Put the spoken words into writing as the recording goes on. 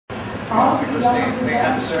because they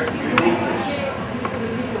have a certain uniqueness.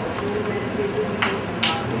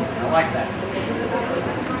 I like that.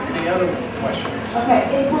 Any other questions?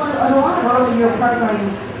 Okay, well, in a lot of earlier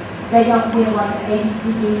programs, they don't give like an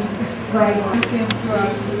ABCD grade. We came to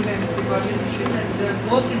our school and we got admission, and the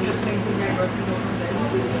most interesting thing I got to know from them,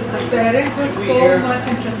 the parents were so much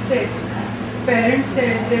interested. Parents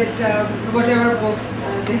said that whatever books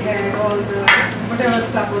they had, all the whatever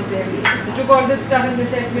stuff was there, they took all that stuff and they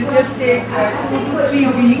said we'll just take 2 to 3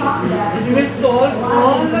 weeks and we will solve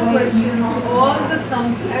all the questions, all the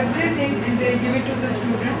sums, everything, and they give it to the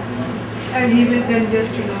student and he will then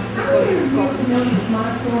just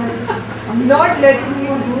not letting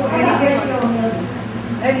you do anything.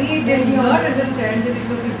 And he did not understand that it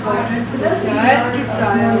was important for the child to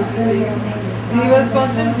try out things. He was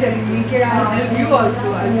constantly telling me, okay, I'll help you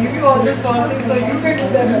also. I'll give you all this sort of thing so you can do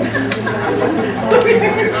that.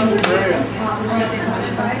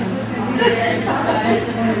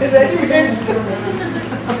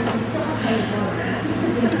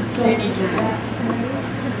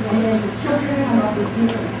 And then the children are the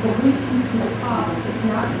solutions to the problem. It's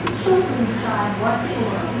not the children decide what to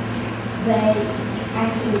learn. They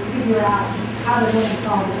actually figure out how they're going to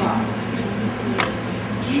solve the problem.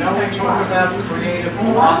 Shall we talk about creative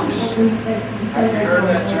blocks? Have you heard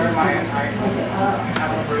that term? I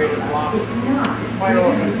have a creative block. Quite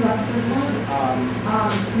often,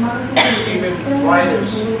 even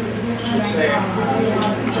writers should say,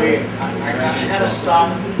 gee, I had to stop.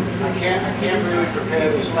 I can't really prepare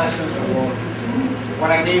this lesson, or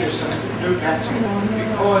what I need is some new pencils,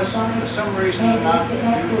 because for some reason or not,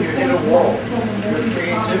 you hit a wall. Your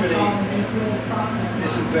creativity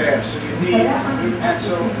isn't there, so you need a new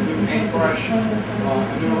pencil, a new paintbrush, a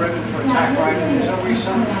new ribbon for a typewriter. There's always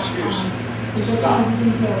some excuse to stop.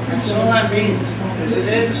 And so all that means is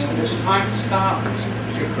it's time to stop.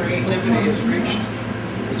 Your creativity has reached,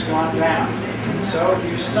 it's gone down. So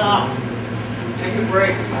you stop. Take a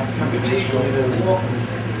break, have a cup of tea, go for a walk,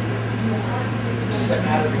 step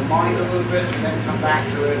out of your mind a little bit, and then come back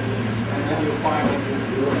to it, and then you'll find that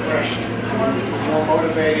you're refreshed, you're more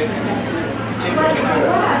motivated, and you can continue to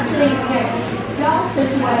do it.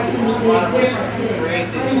 A lot of us create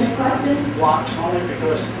these blocks only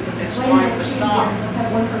because it's time to stop.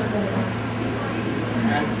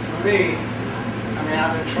 And for me, I mean,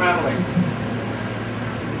 I've been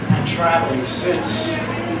traveling since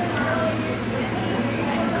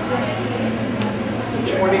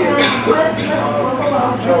 20th of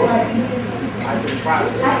October. I've been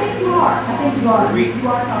traveling. I think you are. I think you are. A week,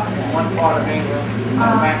 one part of England, then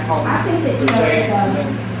back home for a day, and then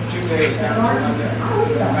 2 days down to London,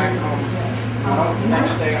 then back home. The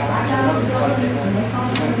next day I went to another part of England, and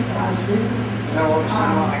then all of a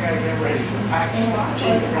sudden, I got to get ready for Pakistan.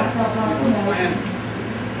 Gee, I got to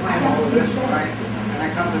plan all of this, right? And I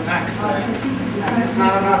come to Pakistan, and there's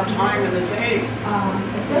not enough time in the day.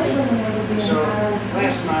 So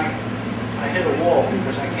last night I hit a wall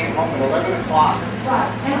because I came home at 11 o'clock,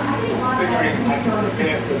 figuring I could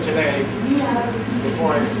prepare for today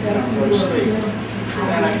before I go to sleep. And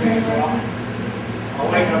then I figured, well, I'll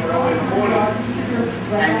wake up early in the morning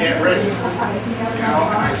and get ready. And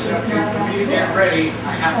I said, okay, for me to get ready,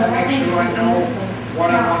 I have to make sure I know what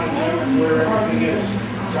I want to do and where everything is.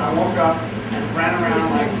 So I woke up and ran around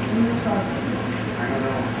like, I don't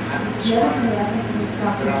know, I haven't started,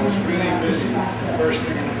 but I was really busy first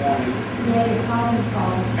thing in the morning.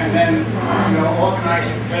 And then,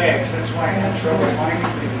 organizing bags. That's why I had trouble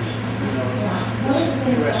finding things, this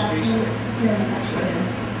USB stick, etc.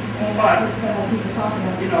 But,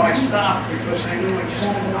 I stopped because I knew I just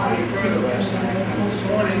couldn't go any further last night. And this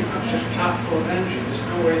morning, I was just chock full of energy. There's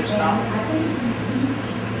no way to stop me.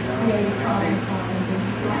 I think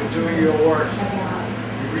when you're doing your work,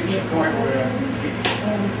 you reach a point where I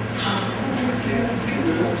can't do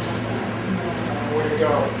this. I don't know where to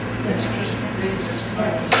go. It's just means it's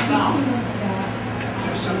time to stop.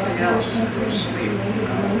 Do something else. Go to sleep. Take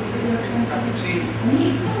a cup of tea.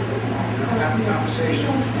 Have a conversation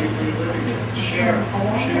with people you're living with. Sharing.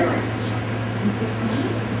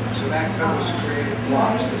 So that covers creative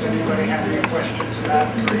blocks. Does anybody have any questions about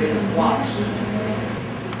creative blocks?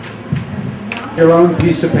 Your own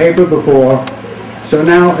piece of paper before. So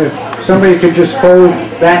now if somebody could just fold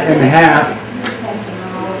that in half,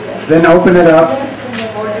 then open it up,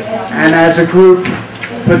 and as a group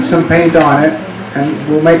put some paint on it, and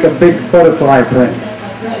we'll make a big butterfly print.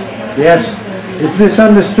 Yes? Is this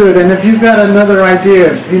understood? And if you've got another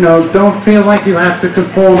idea, don't feel like you have to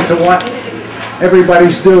conform to what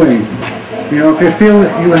everybody's doing. If you feel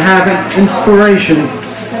that you have an inspiration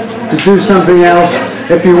to do something else,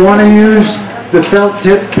 if you want to use the felt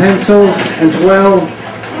tip pencils as well.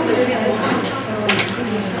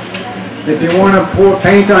 If you want to pour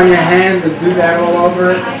paint on your hand and do that all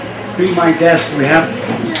over it, be my guest. We have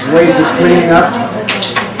ways of cleaning up.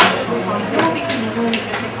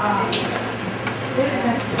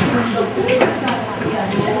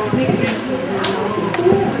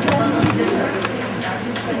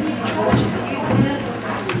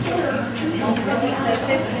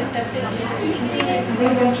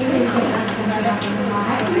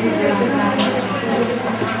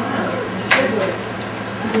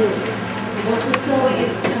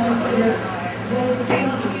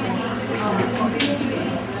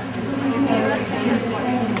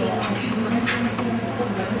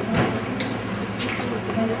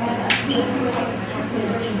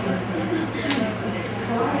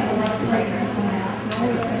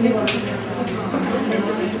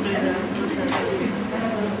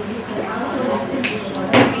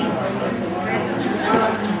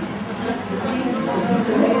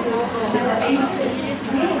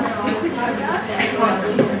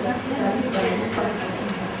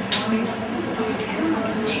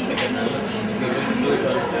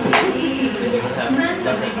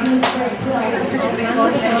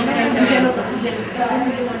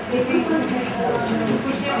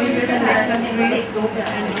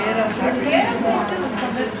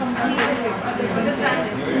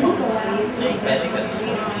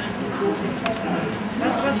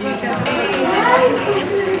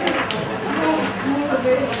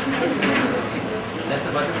 That's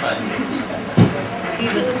a butterfly.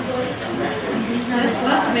 Just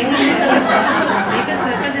first make a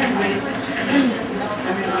circle and raise.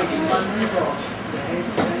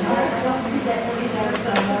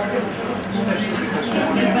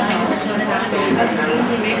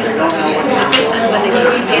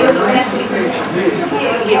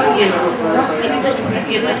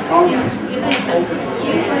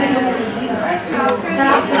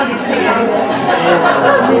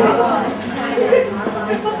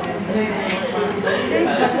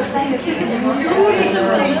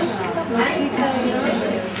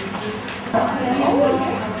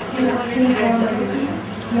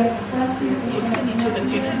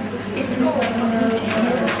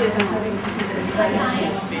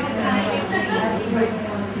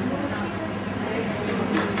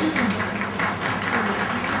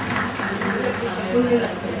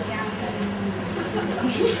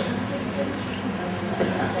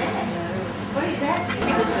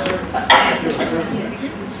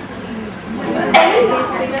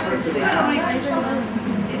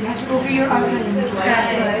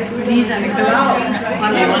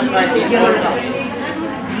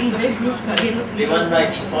 We won by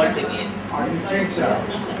default again. I think so.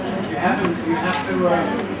 You have to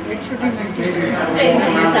It should be maybe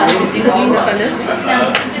doing the colors.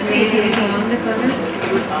 Among the colors.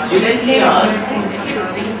 You didn't see ours. It should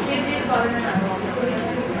be.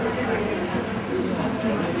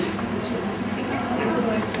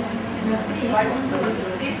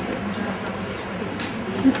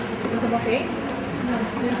 Is it okay?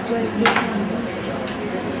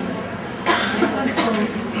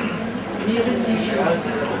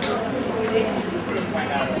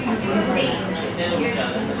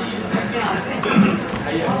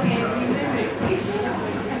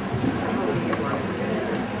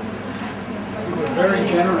 Very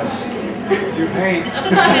generous with your paint.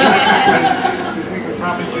 Because we could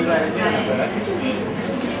probably do that again, I bet.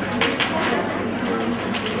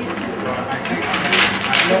 I think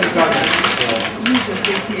I've never done that before.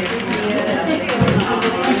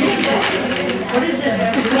 What is it?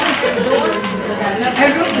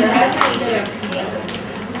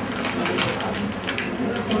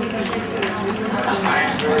 I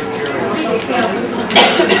am very curious.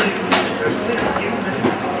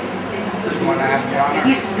 Do you want to have the honor?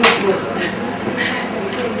 Yes,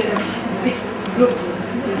 group.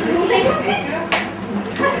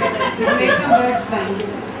 Make some birds fly.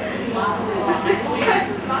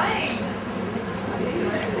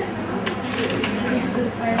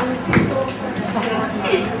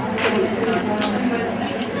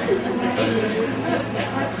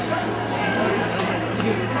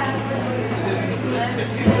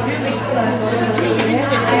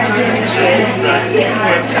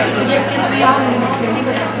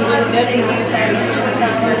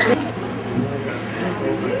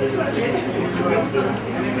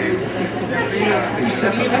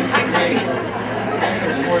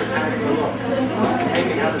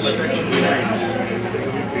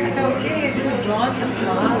 It's okay if you draw some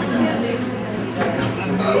flowers.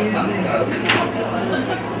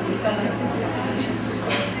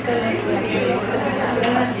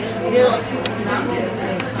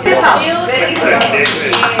 this out. Very good.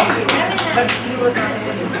 But he was not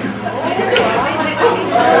able to.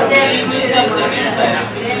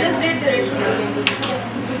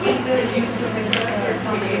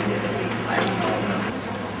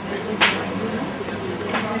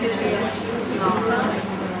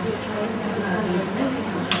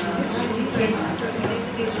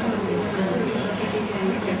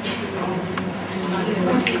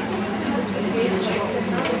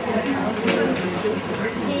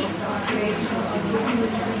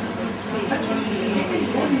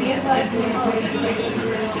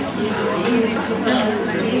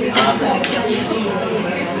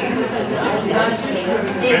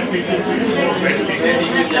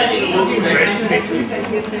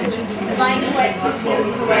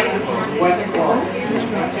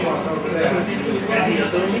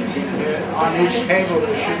 On each table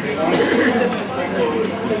there should be one. You're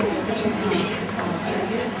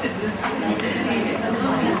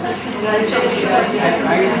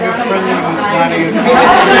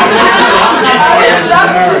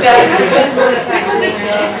friendly with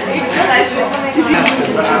money.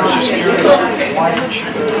 But I was just curious, why did you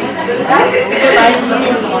go? A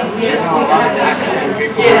lot of Pakistan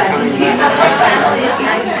people are coming back.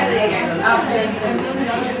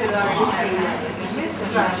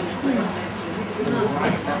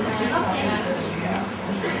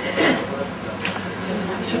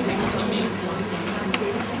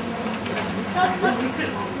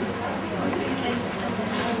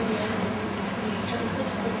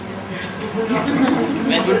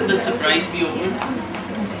 When would the surprise be over?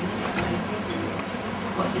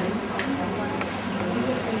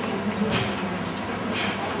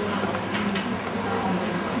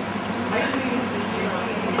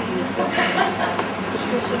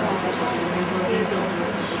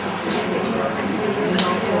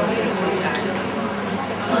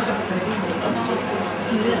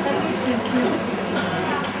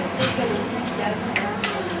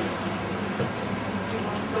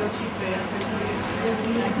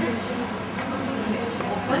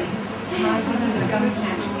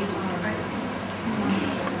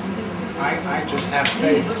 I just have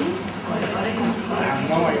faith. I have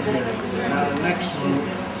no idea. Now the next move.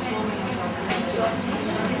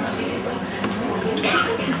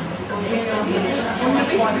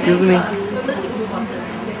 Excuse me.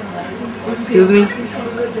 Excuse me.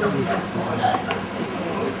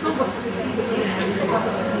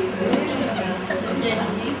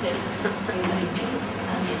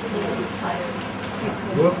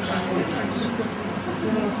 Whoops.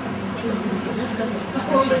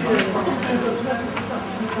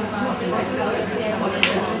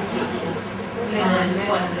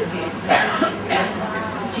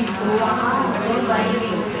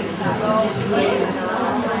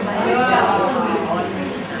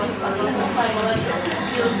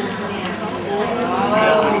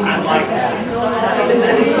 I like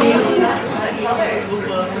that.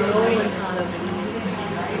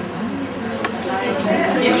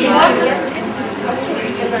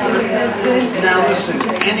 Now listen,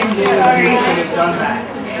 any more of you could have done that.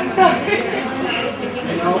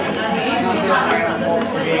 You know, it's not that I am more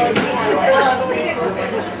creative than you are.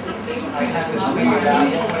 I had this figured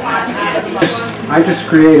out. I just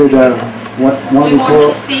created a, what one we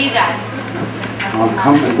call, See that. I'll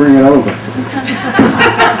come and bring it over. You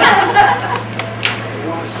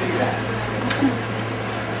want to see that?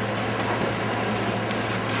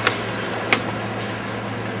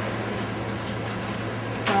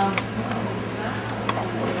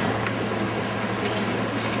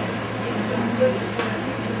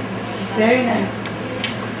 Very nice.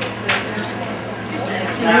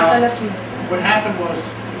 Now, what happened was,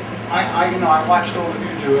 I watched all of you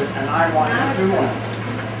do it, and I wanted to do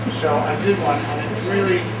one. So I did one, and it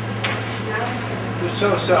really was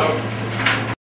so-so.